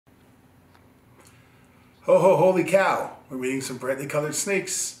Ho ho holy cow! We're meeting some brightly colored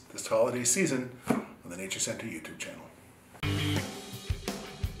snakes this holiday season on the Nature Center YouTube channel.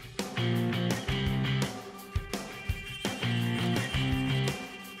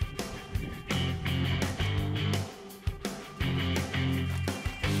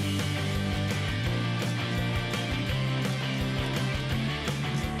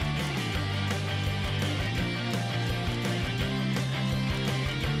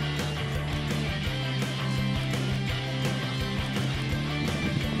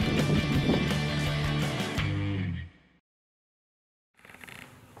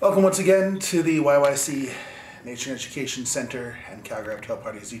 Welcome once again to the YYC Nature and Education Center and Calgary Reptile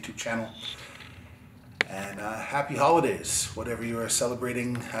Party's YouTube channel. And happy holidays, whatever you are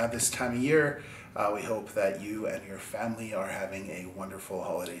celebrating this time of year. We hope that you and your family are having a wonderful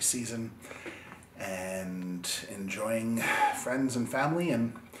holiday season and enjoying friends and family,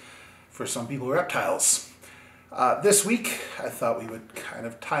 and for some people, reptiles. This week, I thought we would kind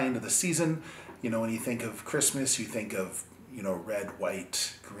of tie into the season. You know, when you think of Christmas, you think of red,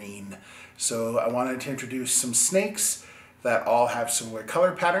 white, green. So I wanted to introduce some snakes that all have similar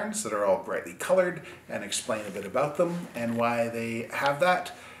color patterns, that are all brightly colored, and explain a bit about them and why they have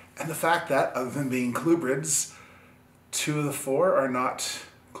that. And the fact that, other than being colubrids, 2 of the 4 are not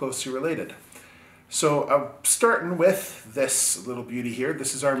closely related. So I'm starting with this little beauty here.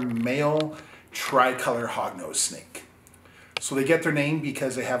 This is our male tricolor hognose snake. So they get their name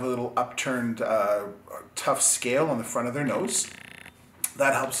because they have a little upturned tough scale on the front of their nose.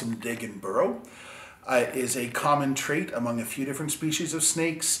 That helps them dig and burrow. It is a common trait among a few different species of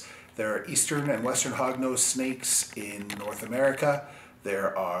snakes. There are eastern and western hognose snakes in North America.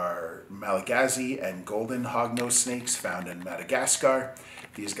 There are Malagasy and golden hognose snakes found in Madagascar.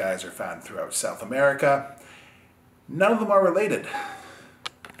 These guys are found throughout South America. None of them are related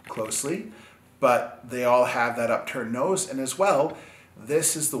closely, but they all have that upturned nose. And as well,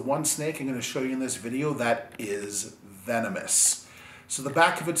 this is the one snake I'm going to show you in this video that is venomous. So the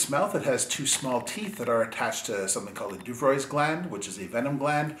back of its mouth, it has 2 small teeth that are attached to something called the Duvroy's gland, which is a venom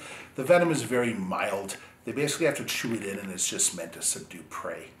gland. The venom is very mild. They basically have to chew it in, and it's just meant to subdue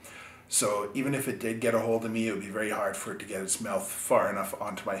prey. So even if it did get a hold of me, it would be very hard for it to get its mouth far enough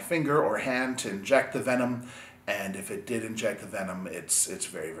onto my finger or hand to inject the venom. And if it did inject the venom, it's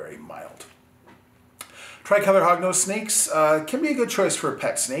very, very mild. Tricolor hognose snakes can be a good choice for a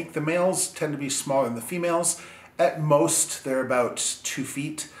pet snake. The males tend to be smaller than the females. At most, they're about 2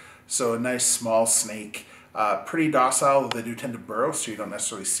 feet, so a nice small snake. Pretty docile, they do tend to burrow, so you don't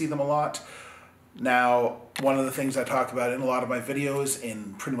necessarily see them a lot. Now, one of the things I talk about in a lot of my videos,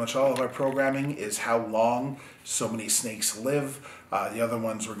 in pretty much all of our programming, is how long so many snakes live. The other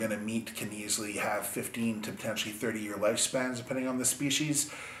ones we're going to meet can easily have 15 to potentially 30-year lifespans, depending on the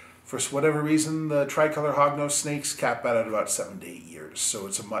species. For whatever reason, the tricolor hognose snakes cap out at about 7 to 8 years, so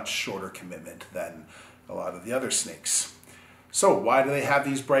it's a much shorter commitment than a lot of the other snakes. So why do they have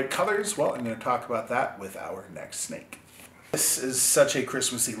these bright colors? Well, I'm going to talk about that with our next snake. This is such a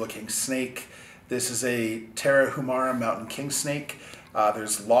Christmassy looking snake. This is a Tarahumara mountain king snake.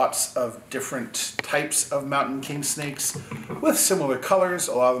 There's lots of different types of mountain king snakes with similar colors.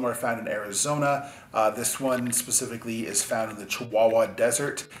 A lot of them are found in Arizona. This one specifically is found in the Chihuahua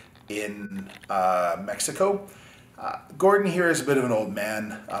Desert in Mexico. Gordon here is a bit of an old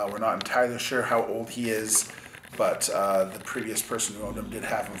man. We're not entirely sure how old he is, but the previous person who owned him did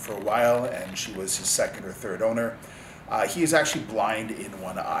have him for a while, and she was his 2nd or 3rd owner. He is actually blind in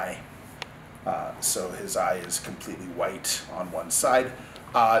one eye. So his eye is completely white on one side.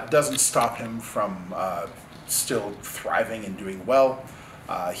 It doesn't stop him from still thriving and doing well.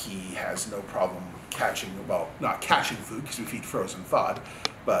 He has no problem catching, well, not catching food because we feed frozen thawed,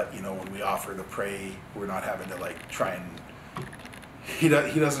 but when we offer the prey, we're not having to try and, he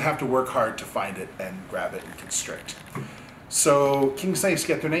doesn't have to work hard to find it and grab it and constrict. So king snakes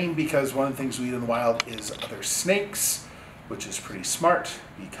get their name because one of the things we eat in the wild is other snakes, which is pretty smart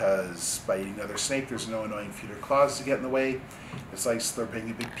because by eating another snake, there's no annoying feet or claws to get in the way. It's like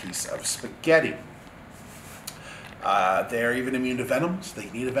slurping a big piece of spaghetti. They're even immune to venom, so they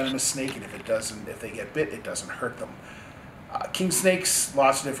can eat a venomous snake, and if they get bit, it doesn't hurt them. King snakes,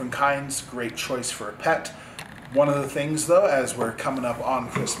 lots of different kinds, great choice for a pet. One of the things though, as we're coming up on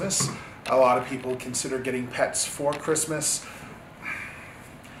Christmas, a lot of people consider getting pets for Christmas.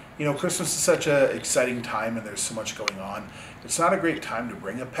 Christmas is such an exciting time and there's so much going on. It's not a great time to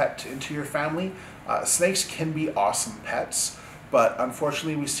bring a pet into your family. Snakes can be awesome pets, but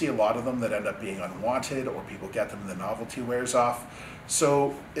unfortunately we see a lot of them that end up being unwanted, or people get them and the novelty wears off.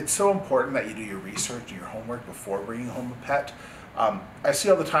 So it's so important that you do your research and your homework before bringing home a pet. I see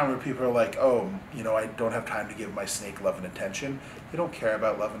all the time where people are like, oh, you know, I don't have time to give my snake love and attention. They don't care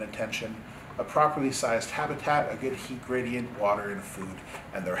about love and attention. A properly sized habitat, a good heat gradient, water and food,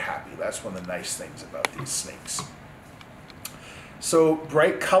 and they're happy. That's one of the nice things about these snakes. So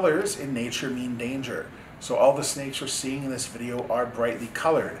bright colors in nature mean danger. So all the snakes we're seeing in this video are brightly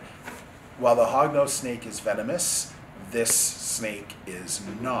colored. While the hognose snake is venomous, this snake is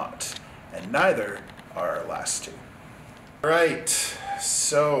not, and neither are our last two. All right,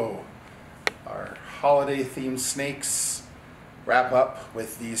 so our holiday themed snakes wrap up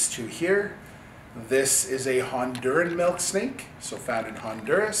with these two here. This is a Honduran milk snake, so found in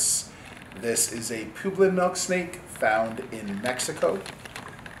Honduras. This is a Pueblan milk snake found in Mexico.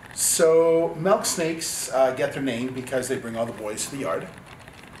 So milk snakes get their name because they bring all the boys to the yard.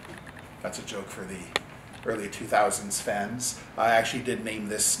 That's a joke for the early 2000s fans. I actually did name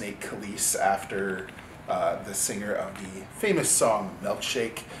this snake Khalees after the singer of the famous song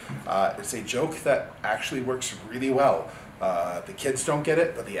Milkshake. It's a joke that actually works really well. The kids don't get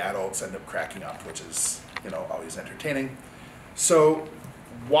it, but the adults end up cracking up, which is, you know, always entertaining. So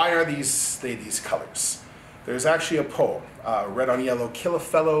why are these colors? There's actually a poem. Red on yellow, kill a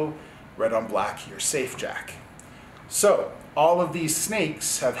fellow. Red on black, you're safe, Jack. So all of these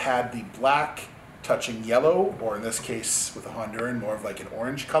snakes have had the black touching yellow, or in this case with a Honduran, more of like an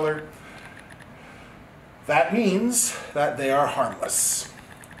orange color. That means that they are harmless.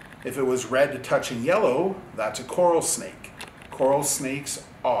 If it was red touching yellow, that's a coral snake. Coral snakes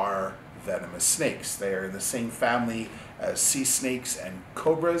are venomous snakes. They are in the same family as sea snakes and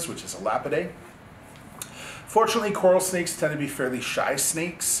cobras, which is a lapidae. Fortunately, coral snakes tend to be fairly shy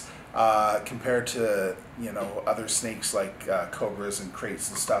snakes compared to, you know, other snakes like cobras and kraits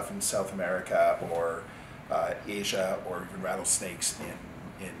and stuff in South America or Asia, or even rattlesnakes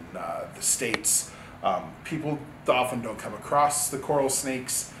in the States. People often don't come across the coral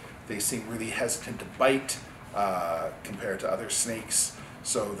snakes. They seem really hesitant to bite compared to other snakes.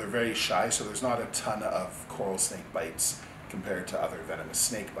 So they're very shy, so there's not a ton of coral snake bites compared to other venomous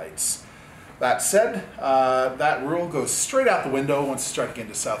snake bites. That said, that rule goes straight out the window once you start to get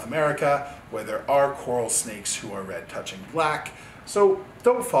into South America, where there are coral snakes who are red touching black. So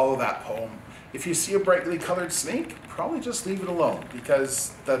don't follow that poem. If you see a brightly colored snake, probably just leave it alone,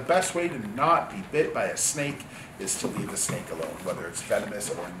 because the best way to not be bit by a snake is to leave the snake alone, whether it's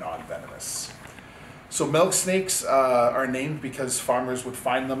venomous or non-venomous. So milk snakes are named because farmers would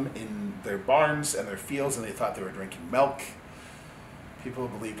find them in their barns and their fields, and they thought they were drinking milk. People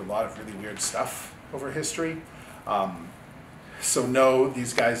believed a lot of really weird stuff over history. So no,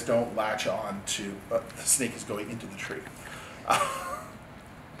 these guys don't latch on to, the snake is going into the tree.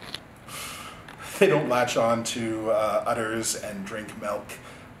 They don't latch on to udders and drink milk.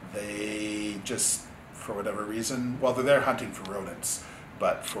 They just, for whatever reason, well, they're there hunting for rodents,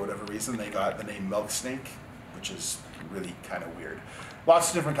 but for whatever reason they got the name milk snake, which is really kind of weird. Lots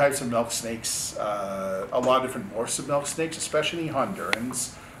of different types of milk snakes, a lot of different morphs of milk snakes, especially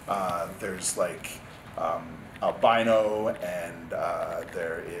Hondurans. There's like albino, and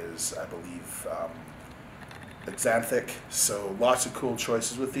there is, I believe, xanthic. So lots of cool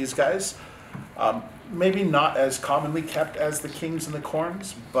choices with these guys. Maybe not as commonly kept as the kings and the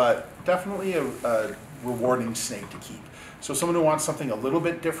corns, but definitely a rewarding snake to keep. So someone who wants something a little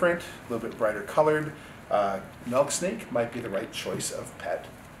bit different, a little bit brighter colored, milk snake might be the right choice of pet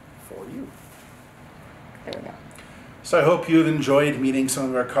for you. There we go. So I hope you've enjoyed meeting some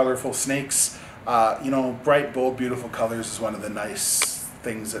of our colorful snakes. You know, bright, bold, beautiful colors is one of the nice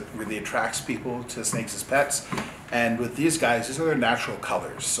things that really attracts people to snakes as pets. And with these guys, these are their natural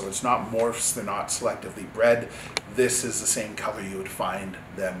colors. So it's not morphs, they're not selectively bred. This is the same color you would find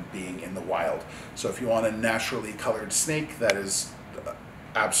them being in the wild. So if you want a naturally colored snake that is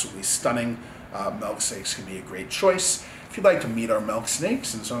absolutely stunning, milk snakes can be a great choice. If you'd like to meet our milk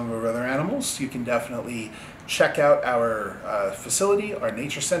snakes and some of our other animals, you can definitely check out our facility, our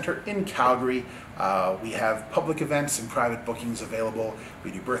nature center in Calgary. We have public events and private bookings available.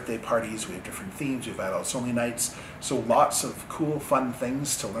 We do birthday parties, we have different themes, we have adults only nights. So lots of cool, fun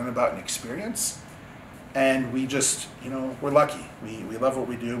things to learn about and experience. And we just, you know, we're lucky. We love what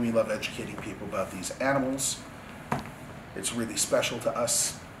we do. We love educating people about these animals. It's really special to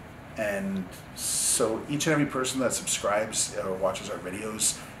us. And so each and every person that subscribes or watches our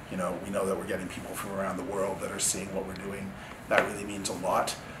videos, you know, we know that we're getting people from around the world that are seeing what we're doing. That really means a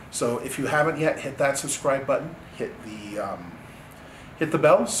lot. So if you haven't yet, hit that subscribe button, hit the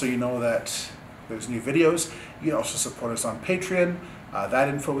bell so you know that there's new videos. You can also support us on Patreon. That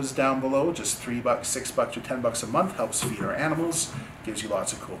info is down below. Just $3, $6, or $10 a month helps feed our animals, gives you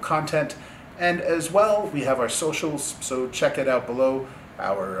lots of cool content. And as well, we have our socials, so check it out below,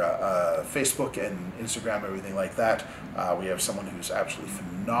 our Facebook and Instagram, everything like that. We have someone who's absolutely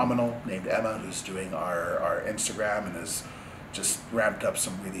phenomenal named Emma, who's doing our Instagram and has just ramped up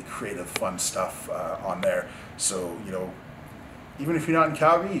some really creative, fun stuff on there. So, you know, even if you're not in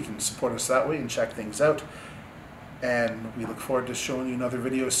Calgary, you can support us that way and check things out. And we look forward to showing you another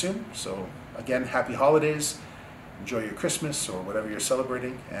video soon. So again, happy holidays. Enjoy your Christmas or whatever you're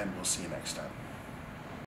celebrating, and we'll see you next time.